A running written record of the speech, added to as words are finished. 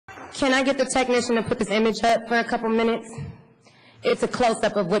Can I get the technician to put this image up for a couple minutes? It's a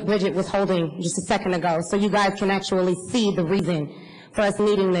close-up of what Bridget was holding just a second ago, so you guys can actually see the reason for us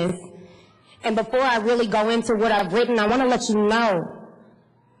needing this. And before I really go into what I've written, I want to let you know,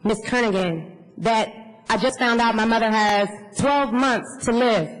 Ms. Kernighan, that I just found out my mother has 12 months to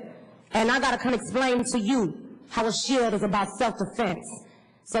live. And I got to come explain to you how a shield is about self-defense.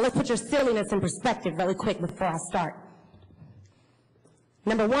 So let's put your silliness in perspective really quick before I start.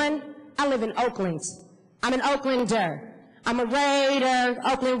 Number one, I live in Oakland. I'm an Oaklander. I'm a Raider,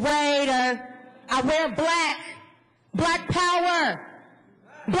 Oakland Raider. I wear black. Black power.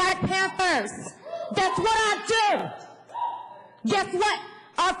 Black Panthers. That's what I do. Guess what?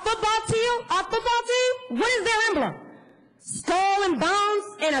 Our football team, what is their emblem? Skull and bones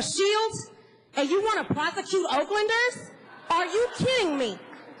and a shield? And you want to prosecute Oaklanders? Are you kidding me?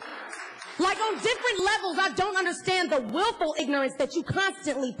 Like, on different levels, I don't understand the willful ignorance that you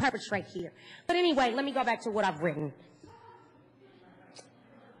constantly perpetrate here. But anyway, let me go back to what I've written.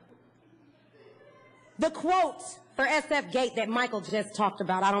 The quote for SF Gate that Michael just talked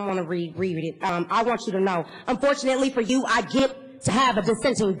about, I don't want to read it. I want you to know, unfortunately for you, I get to have a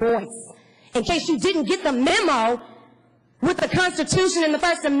dissenting voice. In case you didn't get the memo with the Constitution and the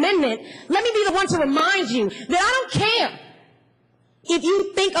First Amendment, let me be the one to remind you that I don't care if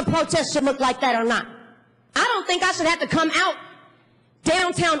you think a protest should look like that or not. I don't think I should have to come out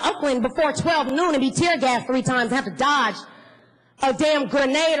downtown Oakland before 12 noon and be tear gassed 3 times and have to dodge a damn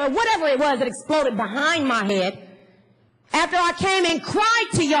grenade or whatever it was that exploded behind my head after I came and cried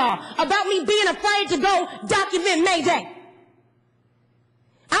to y'all about me being afraid to go document May Day.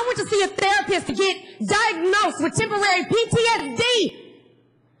 I went to see a therapist to get diagnosed with temporary PTSD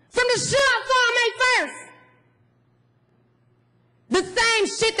from the shit I saw on May 1st. The same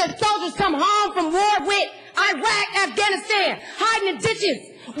shit that soldiers come home from war with, Iraq, Afghanistan, hiding in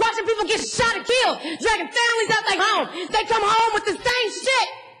ditches, watching people get shot and killed, dragging families out their home. They come home with the same shit.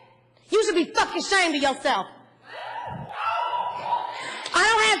 You should be fucking ashamed of yourself. I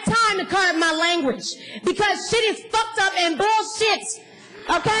don't have time to curb my language because shit is fucked up and bullshit,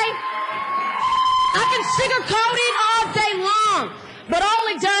 okay? I can sugarcoat it all day long, but all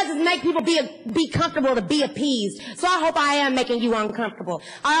it does is make people be comfortable to be appeased. So I hope I am making you uncomfortable.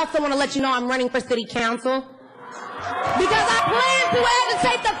 I also want to let you know I'm running for city council because I plan to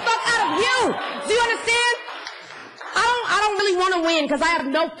agitate the fuck out of you. Do you understand? I don't really want to win because I have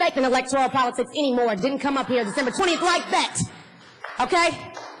no faith in electoral politics anymore. Didn't come up here December 20th like that. Okay?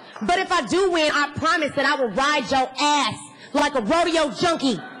 But if I do win, I promise that I will ride your ass like a rodeo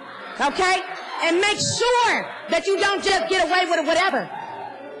junkie. Okay? And make sure that you don't just get away with it, whatever.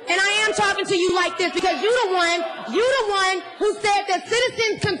 And I am talking to you like this because you the one who said that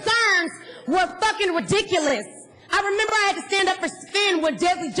citizens' concerns were fucking ridiculous. I remember I had to stand up for Spin when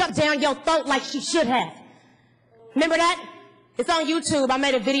Desi jumped down your throat like she should have. Remember that? It's on YouTube. I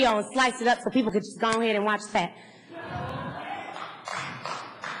made a video and sliced it up so people could just go ahead and watch that.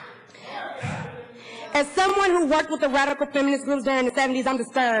 As someone who worked with the radical feminist groups during the 70s, I'm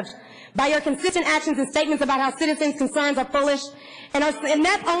disturbed by your consistent actions and statements about how citizens' concerns are foolish. And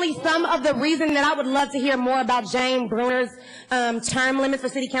that's only some of the reason that I would love to hear more about Jane Bruner's term limits for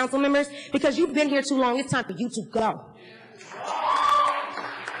city council members, because you've been here too long. It's time for you to go.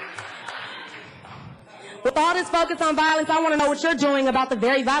 With all this focus on violence, I want to know what you're doing about the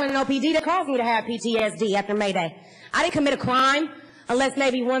very violent OPD that caused me to have PTSD after May Day. I didn't commit a crime. Unless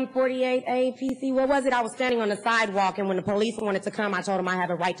maybe 148A PC, what was it? I was standing on the sidewalk, and when the police wanted to come, I told them I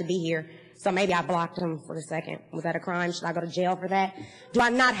have a right to be here. So maybe I blocked them for a second. Was that a crime? Should I go to jail for that? Do I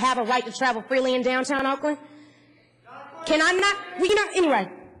not have a right to travel freely in downtown Oakland? Can I not? Well, you know, anyway.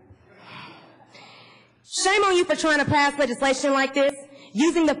 Shame on you for trying to pass legislation like this,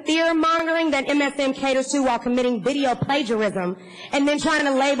 using the fear mongering that MSM caters to while committing video plagiarism, and then trying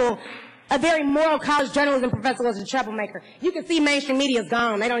to label a very moral college journalism professor was a troublemaker. You can see mainstream media's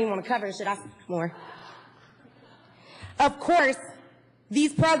gone. They don't even want to cover this shit more. Of course,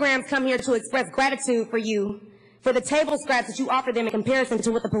 these programs come here to express gratitude for you, for the table scraps that you offer them in comparison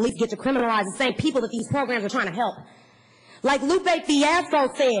to what the police get to criminalize the same people that these programs are trying to help. Like Lupe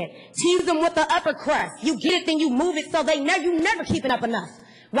Fiasco said, tease them with the upper crust. You get it, then you move it, so you never keeping up enough.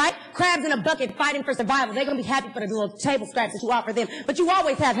 Right? Crabs in a bucket fighting for survival. They're going to be happy for the little table scraps that you offer them. But you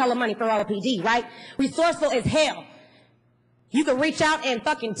always have hella money for OPD, right? Resourceful as hell. You can reach out and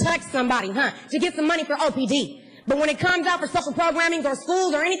fucking touch somebody, to get some money for OPD. But when it comes out for social programming or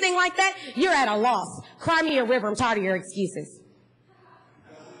schools or anything like that, you're at a loss. Cry me a river. I'm tired of your excuses.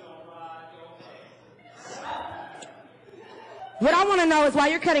 What I want to know is why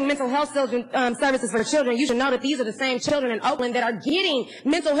you're cutting mental health services for children. You should know that these are the same children in Oakland that are getting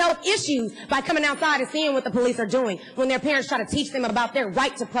mental health issues by coming outside and seeing what the police are doing when their parents try to teach them about their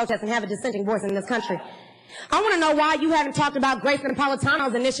right to protest and have a dissenting voice in this country. I want to know why you haven't talked about Grace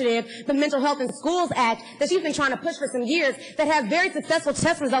Napolitano's initiative, the Mental Health in Schools Act, that she's been trying to push for some years, that has very successful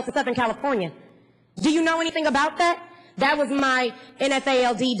test results in Southern California. Do you know anything about that? That was my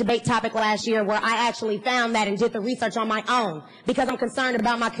NFALD debate topic last year, where I actually found that and did the research on my own because I'm concerned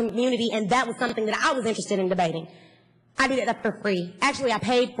about my community, and that was something that I was interested in debating. I did it for free. Actually, I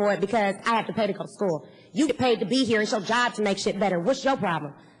paid for it because I have to pay to go to school. You get paid to be here. It's your job to make shit better. What's your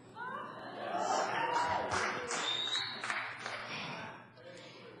problem?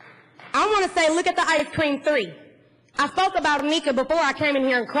 I want to say, look at the ice cream 3. I spoke about Anika before I came in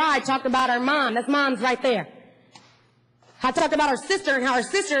here and cried, talked about her mom. That's mom's right there. I talked about her sister and how her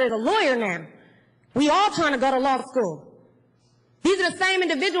sister is a lawyer now. We all trying to go to law school. These are the same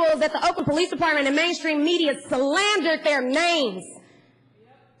individuals that the Oakland Police Department and mainstream media slandered their names.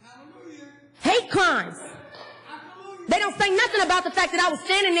 Hate crimes. They don't say nothing about the fact that I was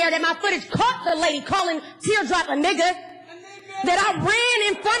standing there, that my footage caught the lady calling Teardrop a nigga, that I ran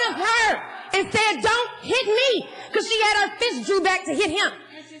in front of her and said, don't hit me, because she had her fist drew back to hit him.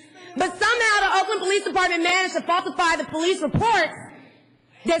 But somehow the Oakland Police Department managed to falsify the police reports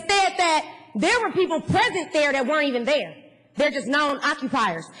that said that there were people present there that weren't even there. They're just known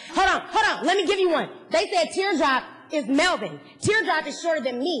occupiers. Hold on, let me give you one. They said Teardrop is Melvin. Teardrop is shorter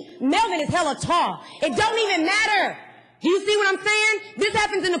than me. Melvin is hella tall. It don't even matter. Do you see what I'm saying? This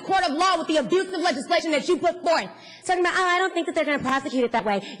happens in the court of law with the abusive legislation that you put forth. Talking about, I don't think that they're going to prosecute it that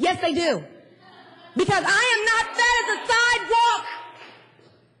way. Yes, they do. Because I am not fed at the sidewalk.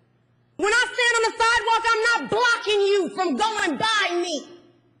 When I stand on the sidewalk, I'm not blocking you from going by me.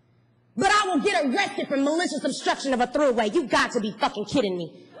 But I will get arrested for malicious obstruction of a throughway. You got to be fucking kidding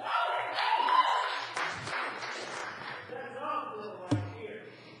me.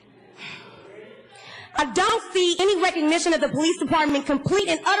 I don't see any recognition of the police department complete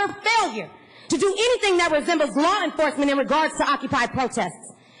and utter failure to do anything that resembles law enforcement in regards to Occupy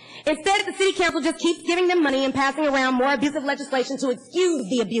protests. Instead, the city council just keeps giving them money and passing around more abusive legislation to excuse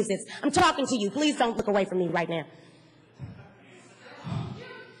the abuses. I'm talking to you. Please don't look away from me right now.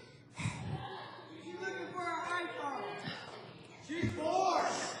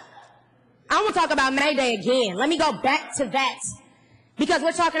 I want to talk about May Day again. Let me go back to that. Because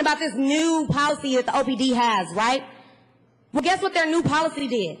we're talking about this new policy that the OPD has, right? Well, guess what their new policy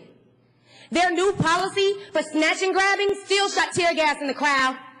did? Their new policy for snatch and grabbing still shot tear gas in the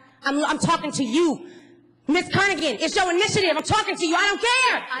crowd. I'm talking to you. Miss Kernighan, it's your initiative. I'm talking to you. I don't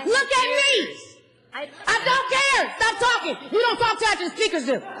care. Look at me. I don't care. Stop talking. You don't talk to after the speakers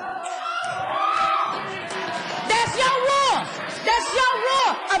do. That's your rule. That's your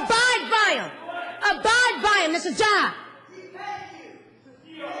rule. Abide by them. Abide by them. It's a job.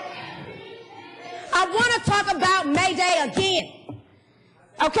 I want to talk about May Day again.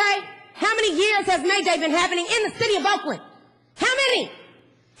 Okay? How many years has May Day been happening in the city of Oakland? How many?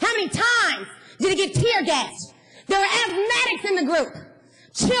 How many times did it get tear gassed? There are asthmatics in the group,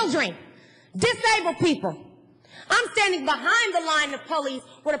 children, disabled people. I'm standing behind the line of police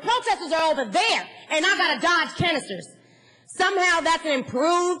where the protesters are over there, and I gotta dodge canisters. Somehow that's an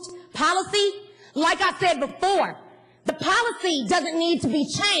improved policy. Like I said before, the policy doesn't need to be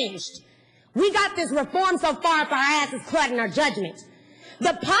changed. We got this reform so far up our asses clutching our judgment.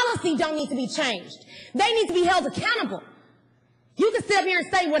 The policy don't need to be changed. They need to be held accountable. You can sit up here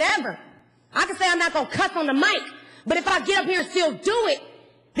and say whatever. I can say I'm not going to cuss on the mic, but if I get up here and still do it,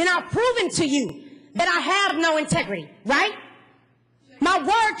 then I've proven to you that I have no integrity, right? My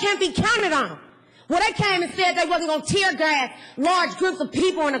word can't be counted on. Well, they came and said they wasn't going to tear gas large groups of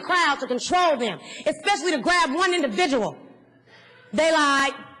people in the crowd to control them, especially to grab one individual. They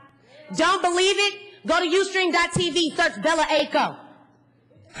lied. Don't believe it? Go to Ustream.tv, search BellaEiko.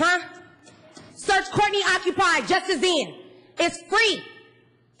 Huh? Search Courtney Occupied, just as in. It's free.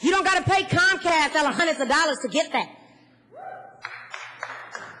 You don't got to pay Comcast hundreds of dollars to get that.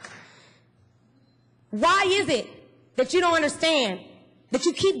 Why is it that you don't understand that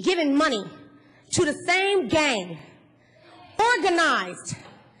you keep giving money to the same gang, organized,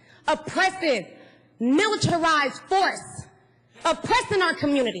 oppressive, militarized force, oppressing our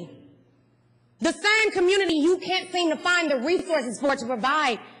community? The same community you can't seem to find the resources for to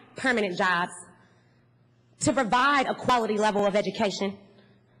provide permanent jobs, to provide a quality level of education.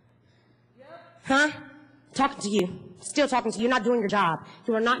 Huh? Talking to you. Still talking to you. You're not doing your job.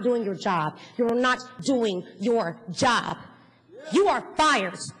 You are not doing your job. You are not doing your job. You are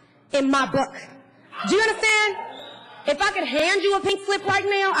fired in my book. Do you understand? If I could hand you a pink slip right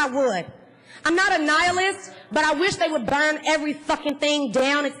now, I would. I'm not a nihilist, but I wish they would burn every fucking thing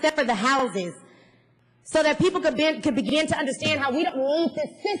down except for the houses, so that people could begin to understand how we don't need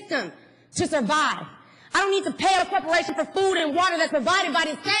this system to survive. I don't need to pay a corporation for food and water that's provided by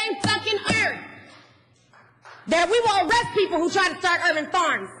the same fucking earth that we will arrest people who try to start urban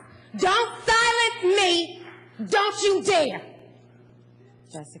farms. Don't silence me. Don't you dare.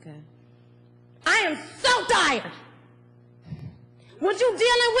 Jessica. I am so tired. What you're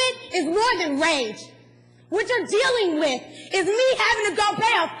dealing with is more than rage. What you're dealing with is me having to go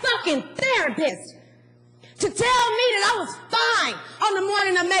pay a fucking therapist to tell me that I was fine on the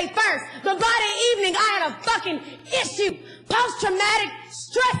morning of May 1st, but by the evening I had a fucking issue, post-traumatic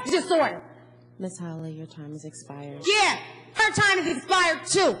stress disorder. Ms. Hollie, your time has expired. Yeah, her time has expired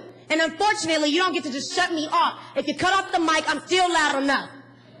too. And unfortunately, you don't get to just shut me off. If you cut off the mic, I'm still loud enough.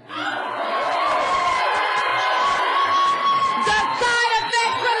 The side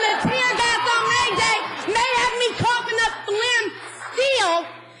effects from the tear gas on May Day may have me coughing up phlegm still,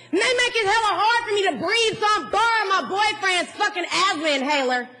 may make it hella hard for me to breathe, so I'm borrowing my boyfriend's fucking asthma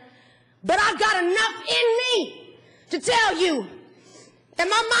inhaler. But I've got enough in me to tell you that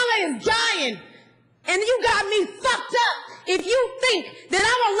my mama is dying, and you got me fucked up if you think that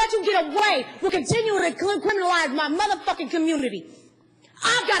I won't let you get away with continuing to criminalize my motherfucking community.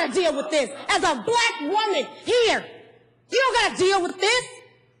 I've got to deal with this as a black woman here. You don't got to deal with this.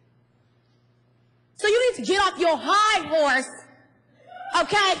 So you need to get off your high horse,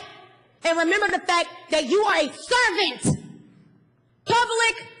 okay? And remember the fact that you are a servant,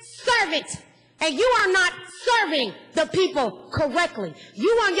 public servant, and you are not serving the people correctly. You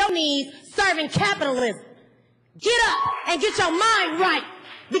on your knees serving capitalism. Get up and get your mind right.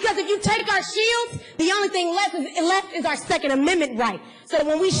 Because if you take our shields, the only thing left is our Second Amendment right. So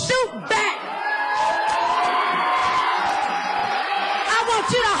when we shoot back, I want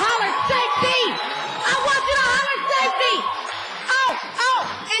you to holler safety. I want you to holler safety. Oh,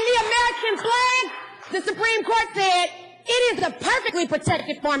 and the American flag, the Supreme Court said, it is a perfectly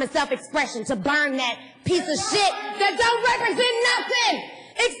protected form of self-expression to burn that piece of shit that don't represent nothing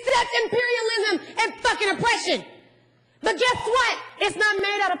except imperialism and fucking oppression. But guess what? It's not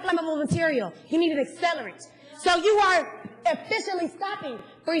made out of flammable material. You need an accelerant. So you are officially stopping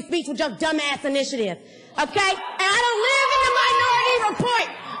free speech with your dumbass initiative. Okay? And I don't live in the Minority Report.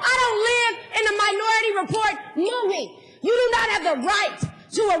 I don't live in the Minority Report movie. You do not have the right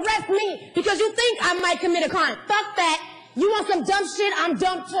to arrest me because you think I might commit a crime. Fuck that. You want some dumb shit? I'm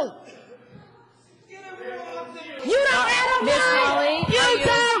dumb too. You don't have a right.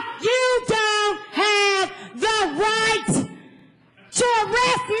 You don't have the right to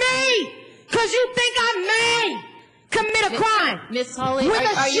arrest me because you think I may commit a crime. Miss Hollie,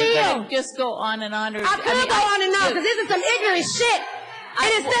 are you going to just go on and on? Or, I could go on and on because this is some ignorant shit.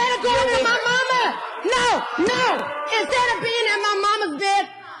 And instead of going to my mama, no, instead of being at my mama's bed.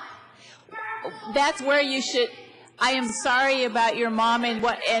 That's where you should. I am sorry about your mom and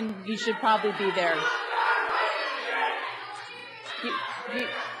you should probably be there.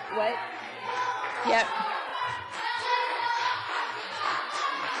 What? Yep.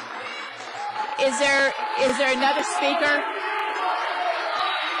 Is there another speaker?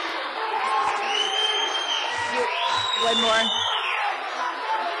 One more.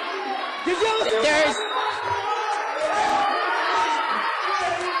 There's.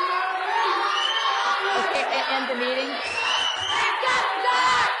 Okay, end the meeting.